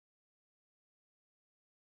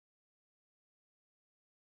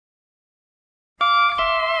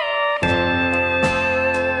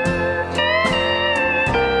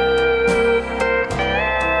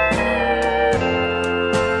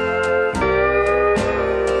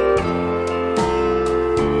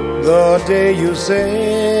The day you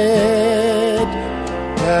said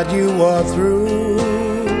that you were through,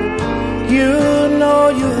 you know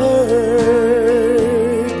you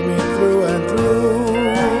hurt me through and through.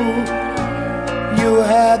 You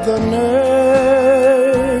had the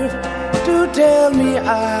nerve to tell me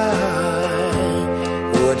I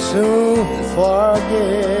would soon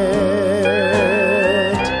forget.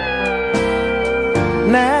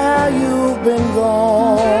 Now you've been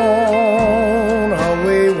gone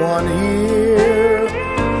away 1 year,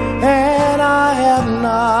 and I have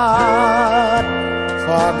not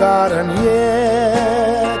forgotten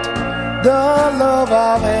yet the love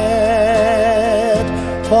I've had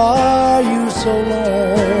for you so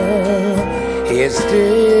long. It's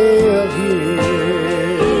still here.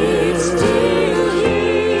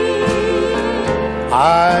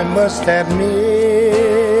 I must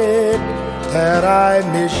admit that I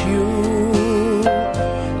miss you,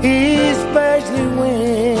 especially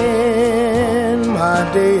when my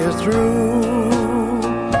day is through,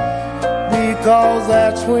 because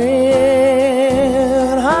that's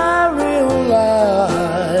when I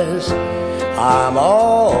realize I'm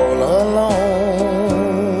all alone.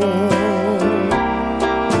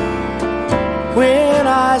 When I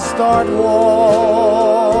start walking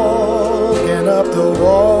up the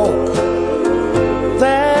walk,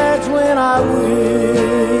 that's when I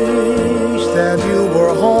wish that you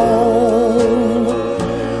were home.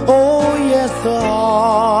 Oh yes, the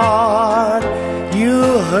heart you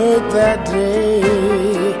hurt that day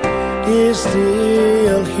is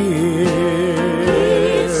still here.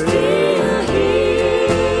 It's still here.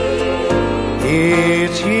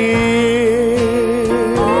 It's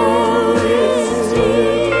here. Oh, it's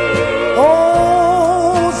here.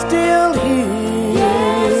 Oh, still here.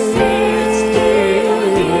 Yes, it's still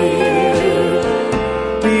here.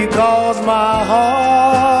 Because my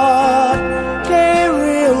heart can't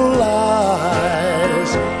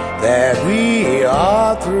realize that we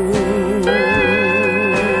are through.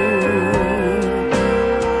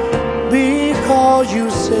 Because you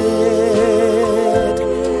said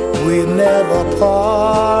we'd never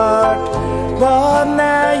part, but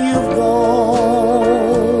now you've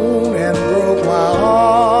gone and broke my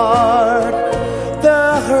heart. The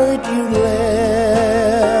hurt you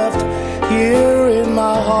left here in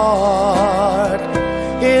my heart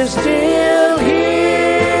is still